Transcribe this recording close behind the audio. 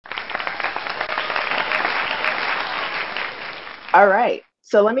All right.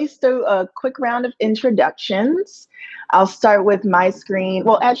 So let me do a quick round of introductions. I'll start with my screen.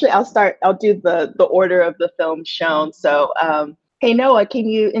 Well, actually, I'll do the order of the film shown. So, hey, Noah, can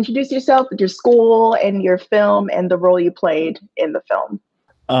you introduce yourself, your school, and your film, and the role you played in the film?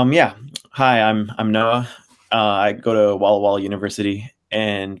 Yeah. Hi, I'm Noah. I go to Walla Walla University,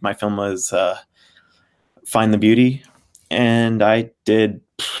 and my film was Find the Beauty, and I did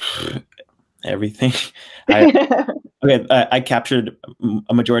everything. I captured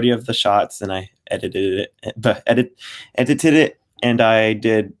a majority of the shots, and I edited it, and I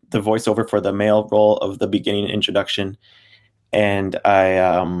did the voiceover for the male role of the beginning introduction, and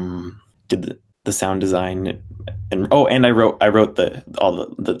I did the sound design, and I wrote all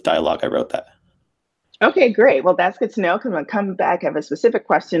the dialogue. I wrote that. Okay, great. Well, that's good to know because I'm going to come back. I have a specific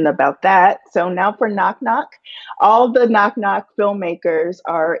question about that. So now for Knock Knock. All the Knock Knock filmmakers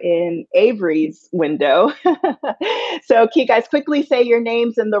are in Avery's window. So can you guys quickly say your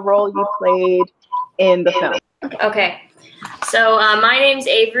names and the role you played in the film? Okay. So my name's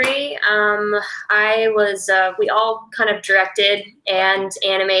Avery. We all kind of directed and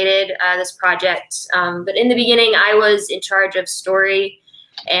animated this project. But in the beginning, I was in charge of story,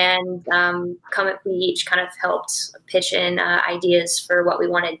 and we each kind of helped pitch in ideas for what we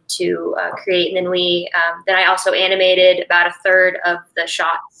wanted to create. And then I also animated about a third of the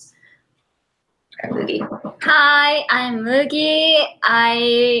shots. Mugi. Hi, I'm Mugi.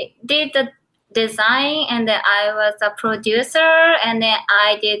 I did the design, and then I was a producer, and then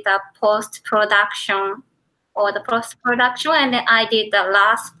I did the post-production, and then I did the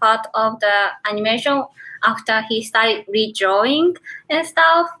last part of the animation after he started redrawing and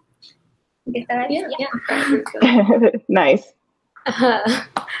stuff. Is that right? Yeah. Nice.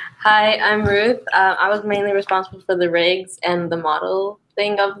 Hi, I'm Ruth. I was mainly responsible for the rigs and the model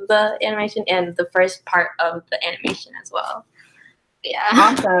thing of the animation and the first part of the animation as well. Yeah.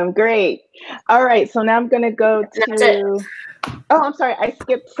 Awesome. Great. All right. So now I'm going to go to, oh, I'm sorry. I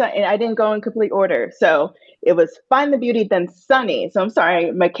skipped something. I didn't go in complete order. So it was Find the Beauty, then Sunny. So I'm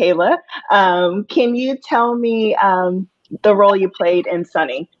sorry, Michaela. Can you tell me the role you played in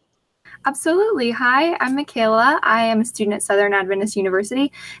Sunny? Absolutely. Hi, I'm Michaela. I am a student at Southern Adventist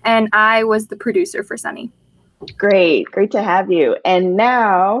University, and I was the producer for Sunny. Great. Great to have you. And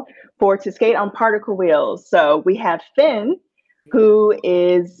now for To Skate on Particle Wheels. So we have Finn, who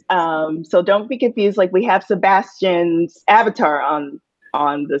is, so don't be confused, like we have Sebastian's avatar on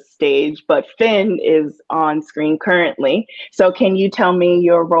the stage, but Finn is on screen currently. So can you tell me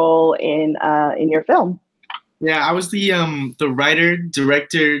your role in your film? Yeah, I was the writer,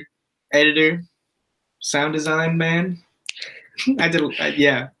 director, editor, sound design man. I did,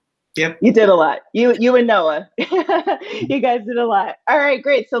 yeah. Yep. You did a lot. You and Noah. You guys did a lot. All right,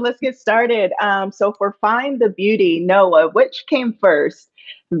 great. So let's get started. So for Find the Beauty, Noah, which came first,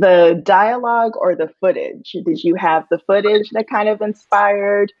 the dialogue or the footage? Did you have the footage that kind of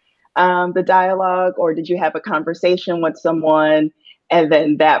inspired the dialogue, or did you have a conversation with someone and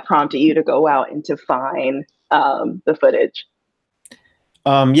then that prompted you to go out and to find the footage?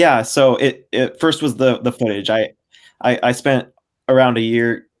 Yeah. So it first was the footage. I spent around a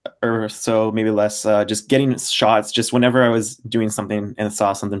year or so, maybe less, just getting shots. Just whenever I was doing something and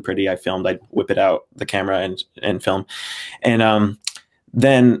saw something pretty, I filmed. I'd whip it out the camera and film. And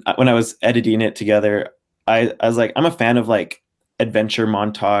then when I was editing it together, I was like, I'm a fan of like adventure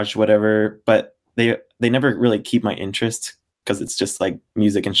montage, whatever, but they never really keep my interest because it's just like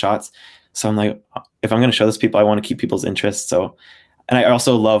music and shots. So I'm like, if I'm going to show this people, I want to keep people's interest. So, and I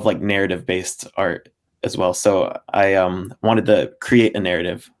also love like narrative based art as well. So I wanted to create a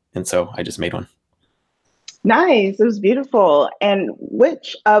narrative, and so I just made one. Nice. It was beautiful. And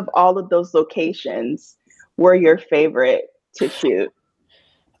which of all of those locations were your favorite to shoot?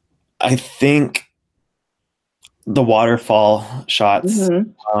 I think the waterfall shots,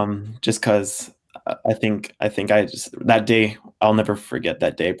 just because I think I just, that day, I'll never forget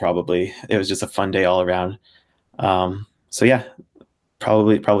that day. Probably it was just a fun day all around. So yeah,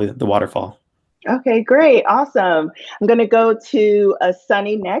 probably the waterfall. Okay, great. Awesome. I'm going to go to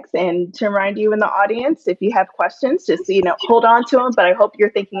Sunny next, and to remind you in the audience, if you have questions, just, hold on to them, but I hope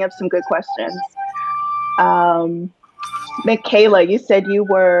you're thinking of some good questions. Michaela, you said you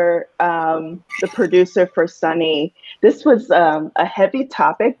were the producer for Sunny. This was a heavy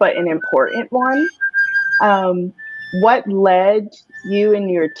topic, but an important one. What led you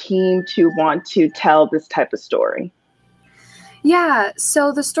and your team to want to tell this type of story? Yeah,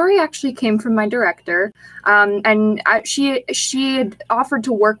 so the story actually came from my director, and she had offered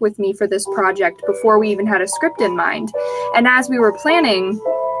to work with me for this project before we even had a script in mind. And as we were planning,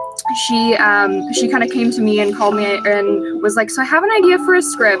 she kind of came to me and called me and was like, so I have an idea for a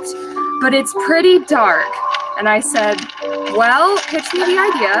script, but it's pretty dark. And I said, well, pitch me the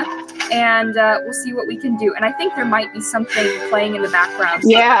idea and we'll see what we can do. And I think there might be something playing in the background. So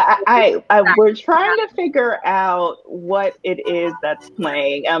yeah, we're trying to figure out what it is that's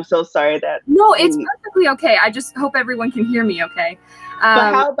playing. I'm so sorry that. No, it's perfectly okay. I just hope everyone can hear me okay.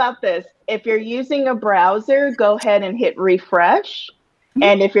 But how about this? If you're using a browser, go ahead and hit refresh.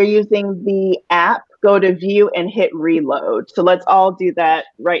 And if you're using the app, go to view and hit reload. So let's all do that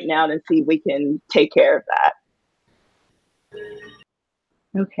right now and see if we can take care of that.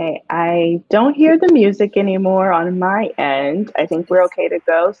 Okay, I don't hear the music anymore on my end. I think we're okay to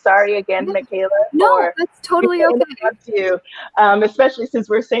go. Sorry again, Michaela. No, that's totally okay. You, especially since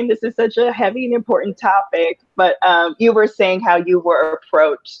we're saying this is such a heavy and important topic. But you were saying how you were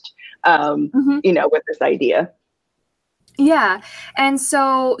approached, you know, with this idea. Yeah, and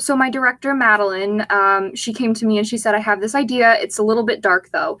so my director, Madeline, she came to me and she said, I have this idea. It's a little bit dark,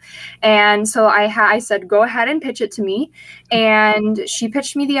 though. And so I said, go ahead and pitch it to me. And she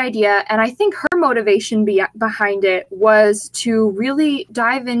pitched me the idea. And I think her motivation behind it was to really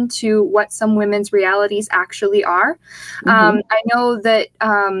dive into what some women's realities actually are. I know that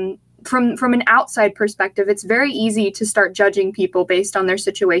from an outside perspective, it's very easy to start judging people based on their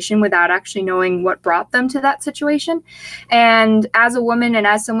situation without actually knowing what brought them to that situation. And as a woman and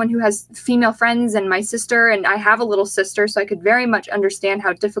as someone who has female friends and my sister, and I have a little sister, so I could very much understand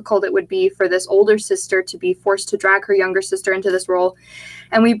how difficult it would be for this older sister to be forced to drag her younger sister into this role.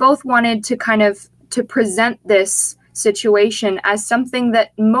 And we both wanted to kind of to present this situation as something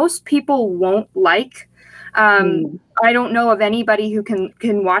that most people won't like. I don't know of anybody who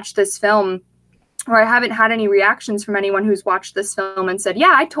can watch this film, or I haven't had any reactions from anyone who's watched this film and said,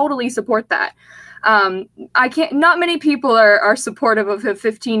 yeah, I totally support that. Not many people are supportive of a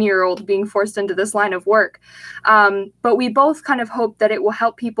 15-year-old being forced into this line of work. But we both kind of hope that it will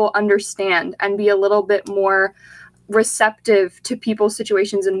help people understand and be a little bit more receptive to people's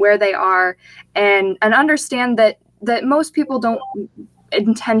situations and where they are, and understand that most people don't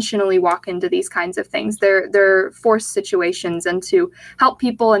intentionally walk into these kinds of things. They're forced situations, and to help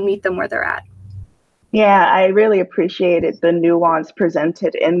people and meet them where they're at. Yeah, I really appreciated the nuance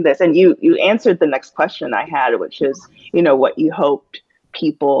presented in this. And you answered the next question I had, which is, you know, what you hoped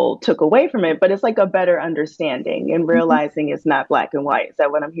people took away from it, but it's like a better understanding and realizing it's not black and white. Is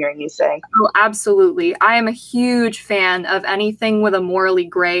that what I'm hearing you say? Oh, absolutely. I am a huge fan of anything with a morally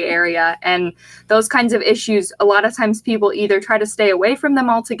gray area, and those kinds of issues, a lot of times people either try to stay away from them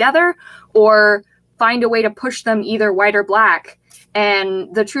altogether or find a way to push them either white or black.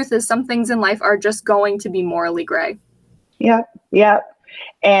 And the truth is, some things in life are just going to be morally gray. Yeah.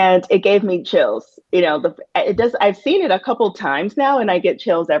 And it gave me chills. You know, it does. I've seen it a couple times now, and I get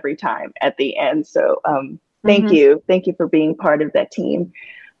chills every time at the end. So thank you for being part of that team.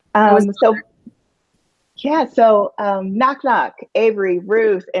 So knock knock, Avery,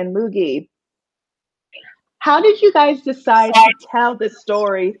 Ruth, and Mugi. How did you guys decide to tell the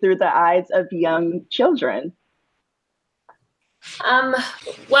story through the eyes of young children?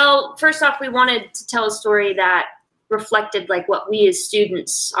 Well, first off, we wanted to tell a story that reflected like what we as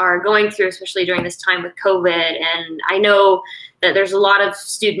students are going through, especially during this time with COVID. And I know that there's a lot of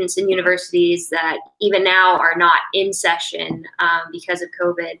students in universities that even now are not in session because of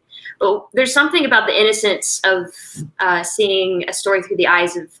COVID. But there's something about the innocence of seeing a story through the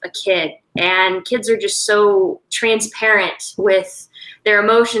eyes of a kid. And kids are just so transparent with their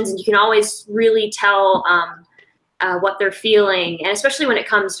emotions, and you can always really tell what they're feeling, and especially when it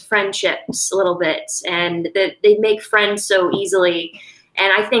comes to friendships a little bit, and that they make friends so easily.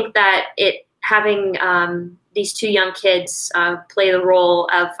 And I think that having these two young kids play the role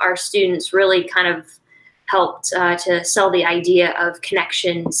of our students really kind of helped to sell the idea of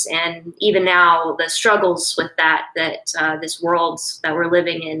connections, and even now the struggles with that this world that we're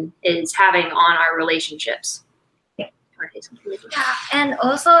living in is having on our relationships. Yeah, and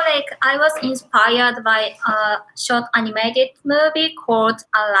also like I was inspired by a short animated movie called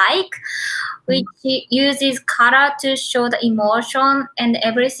Alike, which uses color to show the emotion and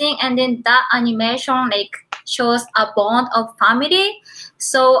everything, and then that animation like shows a bond of family.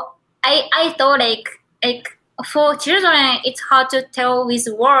 So I thought like for children it's hard to tell with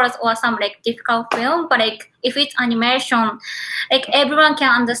words or some like difficult film, but like if it's animation, like everyone can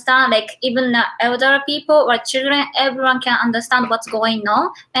understand, like even the elder people or children, everyone can understand what's going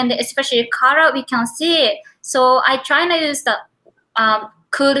on, and especially color we can see it. So I try to use the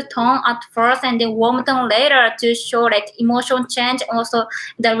cool tone at first and then warm tone later to show like emotion change, also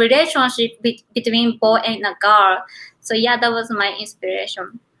the relationship between boy and a girl. So yeah, that was my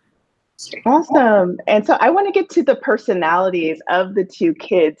inspiration. Awesome. And so I want to get to the personalities of the two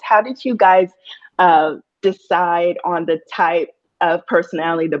kids. How did you guys decide on the type of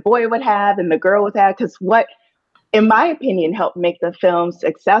personality the boy would have and the girl would have? Because what, in my opinion, helped make the film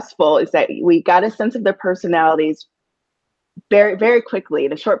successful is that we got a sense of their personalities very, very quickly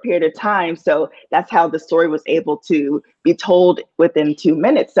in a short period of time. So that's how the story was able to be told within 2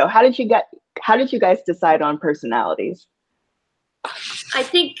 minutes. So how did you guys decide on personalities? I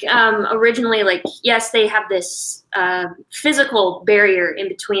think originally, like, yes, they have this physical barrier in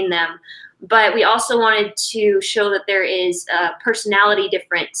between them, but we also wanted to show that there is a personality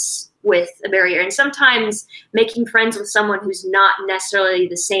difference with a barrier. And sometimes making friends with someone who's not necessarily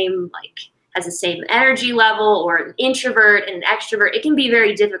the same, like, has the same energy level, or an introvert and an extrovert, it can be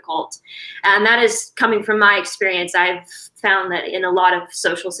very difficult. And that is coming from my experience. I've found that in a lot of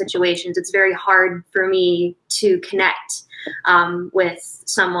social situations, it's very hard for me to connect with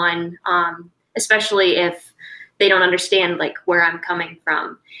someone, especially if they don't understand like where I'm coming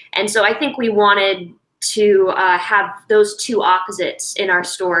from. And so I think we wanted to have those two opposites in our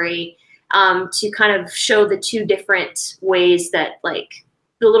story, to kind of show the two different ways that, like,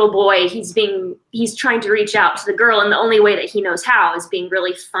 the little boy, he's trying to reach out to the girl, and the only way that he knows how is being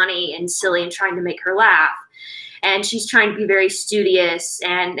really funny and silly and trying to make her laugh. And she's trying to be very studious,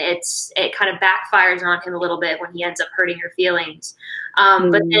 and it kind of backfires on him a little bit when he ends up hurting her feelings.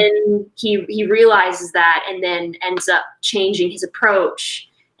 But then he realizes that, and then ends up changing his approach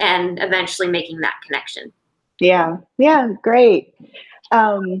and eventually making that connection. Yeah, great.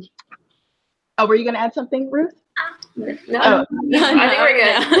 Oh, were you going to add something, Ruth? No, Oh. I think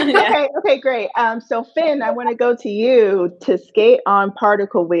we're good. Okay, great. So Finn, I want to go to you to skate on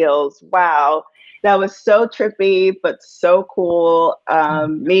particle wheels. Wow, that was so trippy, but so cool.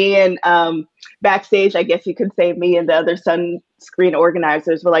 Me and backstage, I guess you could say, me and the other Sonscreen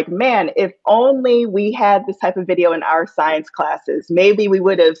organizers were like, man, if only we had this type of video in our science classes, maybe we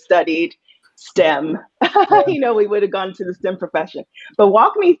would have studied STEM. You know, we would have gone to the STEM profession. But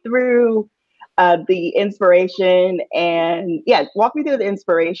walk me through the inspiration, and walk me through the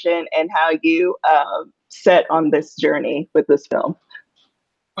inspiration and how you set on this journey with this film.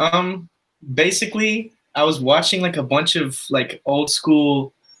 Basically, I was watching like a bunch of like old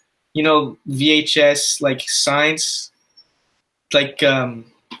school, you know, VHS like science, like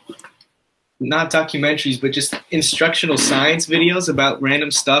not documentaries, but just instructional science videos about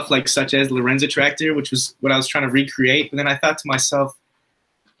random stuff, like such as Lorenz attractor, which was what I was trying to recreate. And then I thought to myself,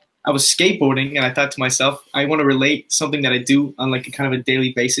 I was skateboarding, and I thought to myself, I want to relate something that I do on like a kind of a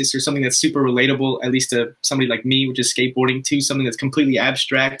daily basis, or something that's super relatable, at least to somebody like me, which is skateboarding, to something that's completely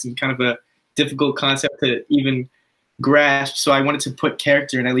abstract and kind of a difficult concept to even grasp. So I wanted to put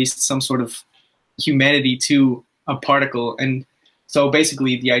character and at least some sort of humanity to a particle. And so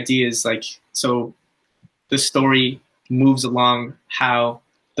basically the idea is like, so the story moves along how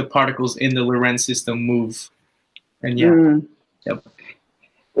the particles in the Lorenz system move. And yep.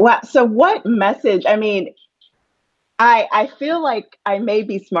 Wow. So what message, I mean, I feel like I may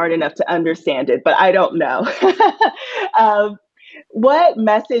be smart enough to understand it, but I don't know. What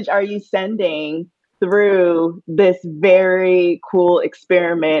message are you sending through this very cool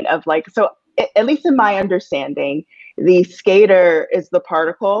experiment of like, so at least in my understanding, the skater is the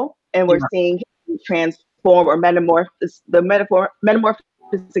particle, and we're seeing him transform or metamorphose, the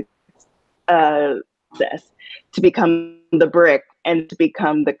metamorphosis process to become the brick and to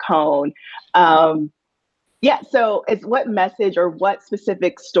become the cone. So it's what message or what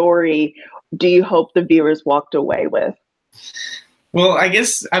specific story do you hope the viewers walked away with? Well, I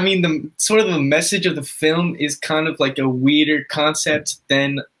guess, I mean, the sort of the message of the film is kind of like a weirder concept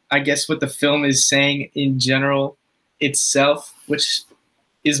than I guess what the film is saying in general itself, which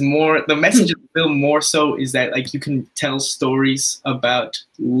is more, the message of the film more so is that like you can tell stories about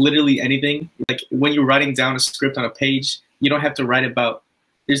literally anything. Like when you're writing down a script on a page, you don't have to write about,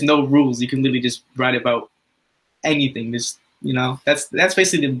 there's no rules. You can literally just write about anything. There's, you know, that's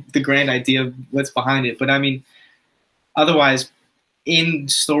basically the grand idea of what's behind it. But I mean, otherwise, in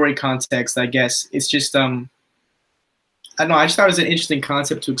story context, I guess it's just I don't know, I just thought it was an interesting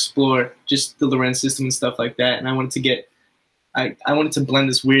concept to explore, just the Lorenz system and stuff like that. And I wanted to get, I wanted to blend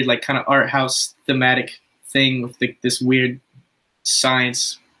this weird like kind of art house thematic thing with this weird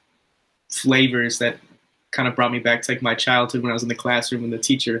science flavors that kind of brought me back to like my childhood when I was in the classroom and the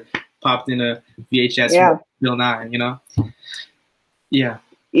teacher popped in a VHS from Bill Nye, you know? Yeah.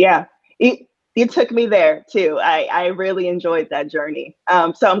 You took me there too. I really enjoyed that journey.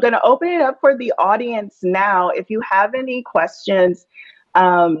 So I'm going to open it up for the audience now. If you have any questions,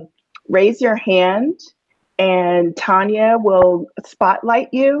 raise your hand and Tanya will spotlight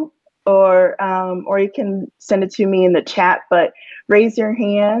you or you can send it to me in the chat, but raise your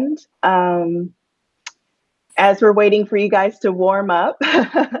hand as we're waiting for you guys to warm up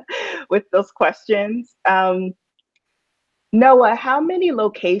with those questions. Noah, how many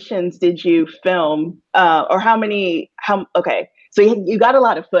locations did you film, or okay, so you got a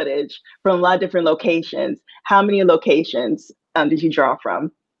lot of footage from a lot of different locations. How many locations did you draw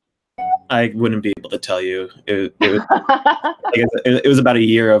from? I wouldn't be able to tell you. It was about a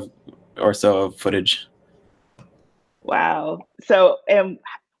year or so of footage. Wow. So,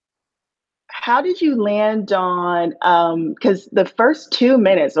 how did you land on, because the first 2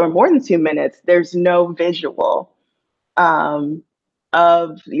 minutes or more than 2 minutes, there's no visual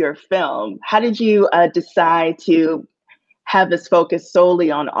of your film. How did you decide to have this focus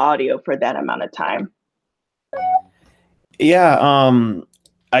solely on audio for that amount of time? Yeah,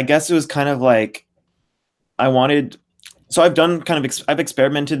 I guess it was kind of like I've done I've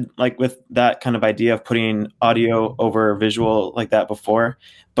experimented like with that kind of idea of putting audio over visual like that before.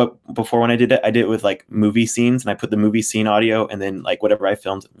 But before, when I did it with like movie scenes, and I put the movie scene audio and then like whatever I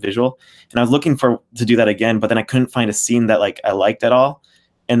filmed visual. And I was looking to do that again, but then I couldn't find a scene that like I liked at all.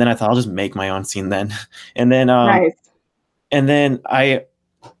 And then I thought I'll just make my own scene then. And then nice. And then I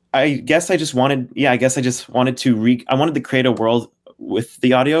guess I just wanted I wanted to create a world with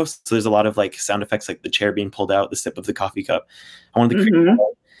the audio. So there's a lot of like sound effects, like the chair being pulled out, the sip of the coffee cup. I wanted to create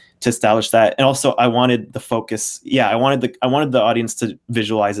to establish that. And also I wanted the focus. Yeah, I wanted the audience to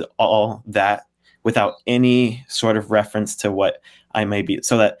visualize it, all that without any sort of reference to what I may be,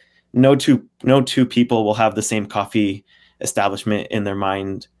 so that no two people will have the same coffee establishment in their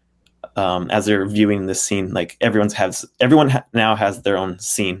mind as they're viewing this scene. Like everyone now has their own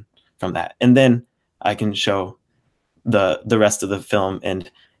scene from that. And then I can show the rest of the film and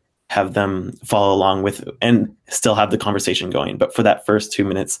have them follow along with and still have the conversation going. But for that first 2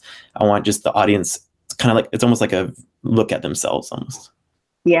 minutes, I want just the audience kind of like, it's almost like a look at themselves almost.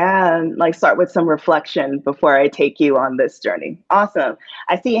 Yeah, like start with some reflection before I take you on this journey. Awesome.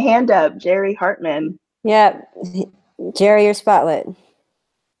 I see a hand up, Jerry Hartman. Yeah, Jerry, your spotlight.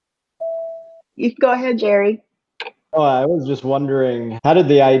 You can go ahead, Jerry. Oh, I was just wondering, how did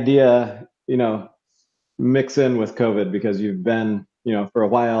the idea, mix in with COVID? Because you've been, for a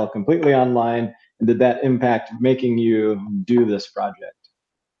while completely online. And did that impact making you do this project?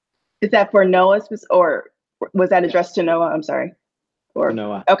 Is that for Noah, or was that addressed to Noah? I'm sorry. Or for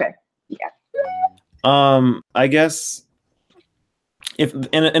Noah. Okay. Yeah. I guess if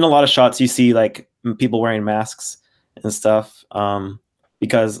in a lot of shots you see like people wearing masks and stuff,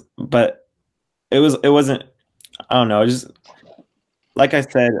 but it wasn't, I don't know, just like I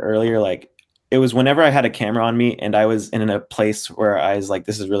said earlier, like it was whenever I had a camera on me and I was in a place where I was like,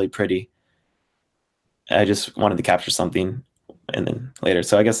 this is really pretty, I just wanted to capture something. And then later,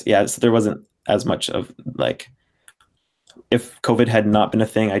 so I guess, yeah, so there wasn't as much of like, if COVID had not been a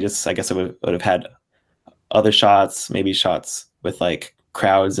thing, I guess I would have had other shots, maybe shots with like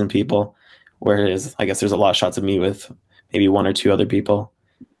crowds and people, whereas I guess there's a lot of shots of me with maybe one or two other people.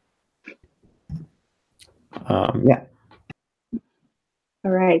 Yeah.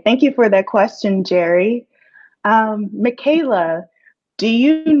 All right. Thank you for that question, Jerry. Michaela, do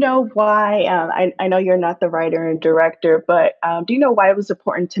you know why, I know you're not the writer and director, but do you know why it was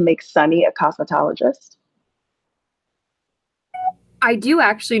important to make Sunny a cosmetologist? I do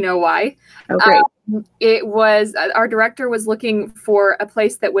actually know why. Oh, great. It was, our director was looking for a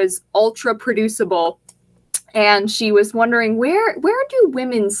place that was ultra producible, and she was wondering, where do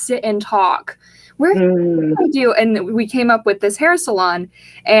women sit and talk? Where do I do? And we came up with this hair salon,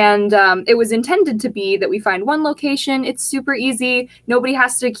 and it was intended to be that we find one location. It's super easy. Nobody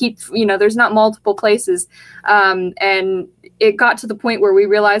has to keep, there's not multiple places. And it got to the point where we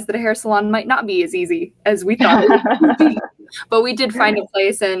realized that a hair salon might not be as easy as we thought it would be. But we did find a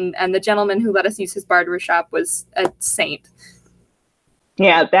place, and the gentleman who let us use his barber shop was a saint.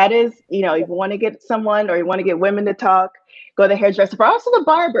 Yeah, that is, if you want to get someone or you want to get women to talk, go to the hairdresser, but also the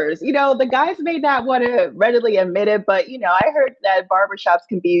barbers. The guys may not want to readily admit it, but, I heard that barbershops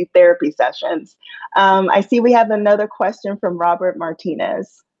can be therapy sessions. I see we have another question from Robert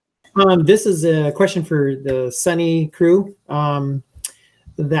Martinez. This is a question for the Sunny crew.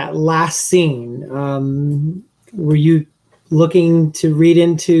 That last scene, were you looking to read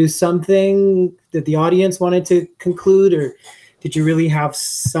into something that the audience wanted to conclude, or did you really have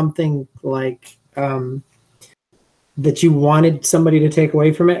something like that you wanted somebody to take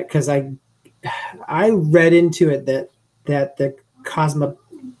away from it? Because I read into it that the Cosmo,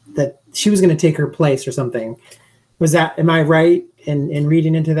 that she was going to take her place or something. Am I right in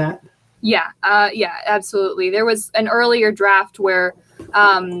reading into that? Yeah, yeah, absolutely. There was an earlier draft where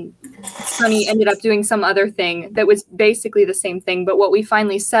Sunny ended up doing some other thing that was basically the same thing. But what we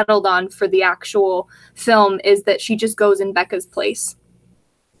finally settled on for the actual film is that she just goes in Becca's place.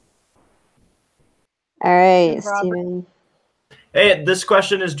 All right, Steven. Hey, this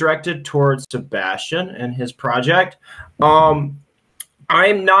question is directed towards Sebastian and his project. I'm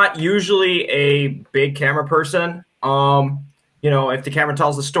not usually a big camera person. You know, if the camera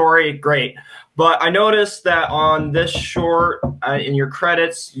tells the story, great. But I noticed that on this short, in your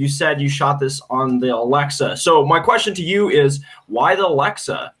credits, you said you shot this on the Alexa. So my question to you is, why the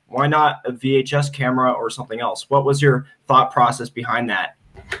Alexa? Why not a VHS camera or something else? What was your thought process behind that?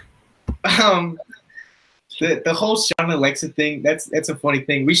 The whole shot on Alexa thing, that's a funny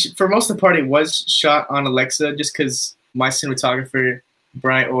thing. For most of the part, it was shot on Alexa just because my cinematographer,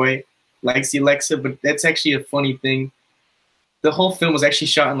 Brian Oy, likes the Alexa, but that's actually a funny thing. The whole film was actually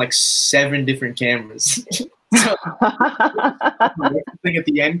shot on like 7 different cameras. So, the thing at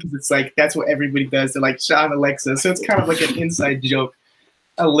the end, because it's like, that's what everybody does. They're like, shot on Alexa. So it's kind of like an inside joke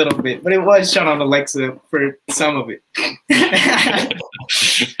a little bit, but it was shot on Alexa for some of it.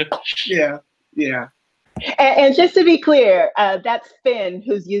 Yeah. And just to be clear, that's Finn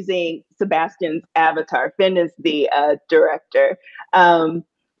who's using Sebastian's avatar. Finn is the director.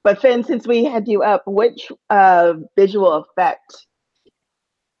 But Finn, since we had you up, which visual effect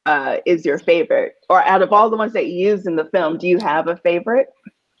is your favorite? Or out of all the ones that you used in the film, do you have a favorite?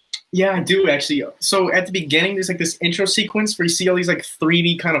 Yeah, I do actually. So at the beginning, there's like this intro sequence where you see all these like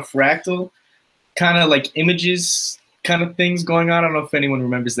 3D kind of fractal, kind of like images kind of things going on. I don't know if anyone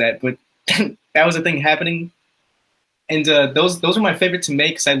remembers that, but that was a thing happening. And those are my favorite to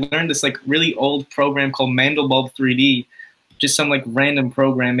make because I learned this like really old program called Mandelbulb 3D, just some like random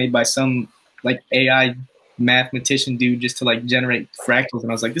program made by some like AI mathematician dude just to like generate fractals.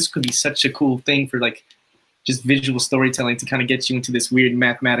 And I was like, this could be such a cool thing for like just visual storytelling to kind of get you into this weird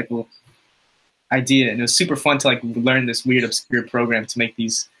mathematical idea. And it was super fun to like learn this weird obscure program to make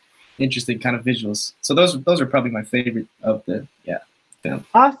these interesting kind of visuals. So those are probably my favorite of the film.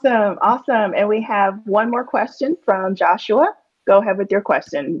 Awesome. And we have one more question from Joshua. Go ahead with your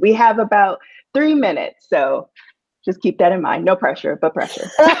question. We have about 3 minutes, so just keep that in mind. No pressure, but pressure.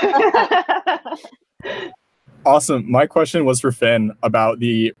 Awesome. My question was for Finn about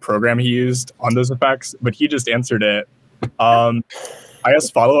the program he used on those effects, but he just answered it. I guess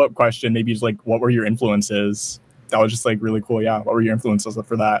follow-up question, maybe just like, what were your influences? That was just like really cool. Yeah. What were your influences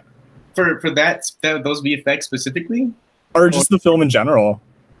for that? For those VFX specifically? Or just the film in general?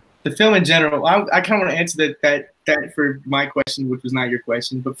 The film in general. I kind of want to answer that for my question, which was not your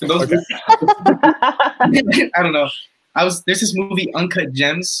question, but for those, I don't know. There's this movie Uncut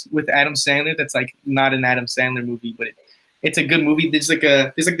Gems with Adam Sandler. That's like not an Adam Sandler movie, but it's a good movie. There's like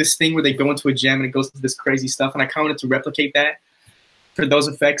this thing where they go into a gem and it goes to this crazy stuff, and I kind of wanted to replicate that for those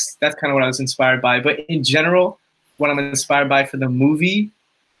effects. That's kind of what I was inspired by. But in general, what I'm inspired by for the movie,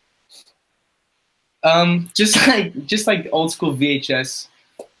 just like old school VHS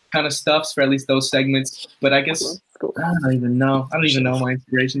kind of stuffs for at least those segments. But I guess I don't even know what my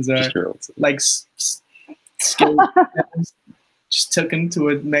inspirations are. Like skill just took them to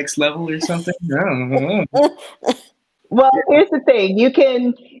a next level or something. I don't know. Well, here's the thing.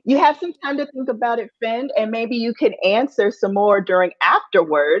 You have some time to think about it, Finn, and maybe you can answer some more during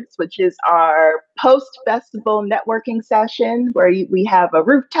afterwards, which is our post-festival networking session where we have a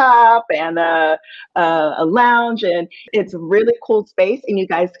rooftop and a lounge, and it's a really cool space, and you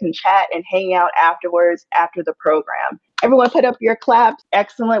guys can chat and hang out afterwards after the program. Everyone put up your claps.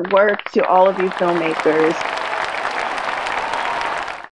 Excellent work to all of you filmmakers.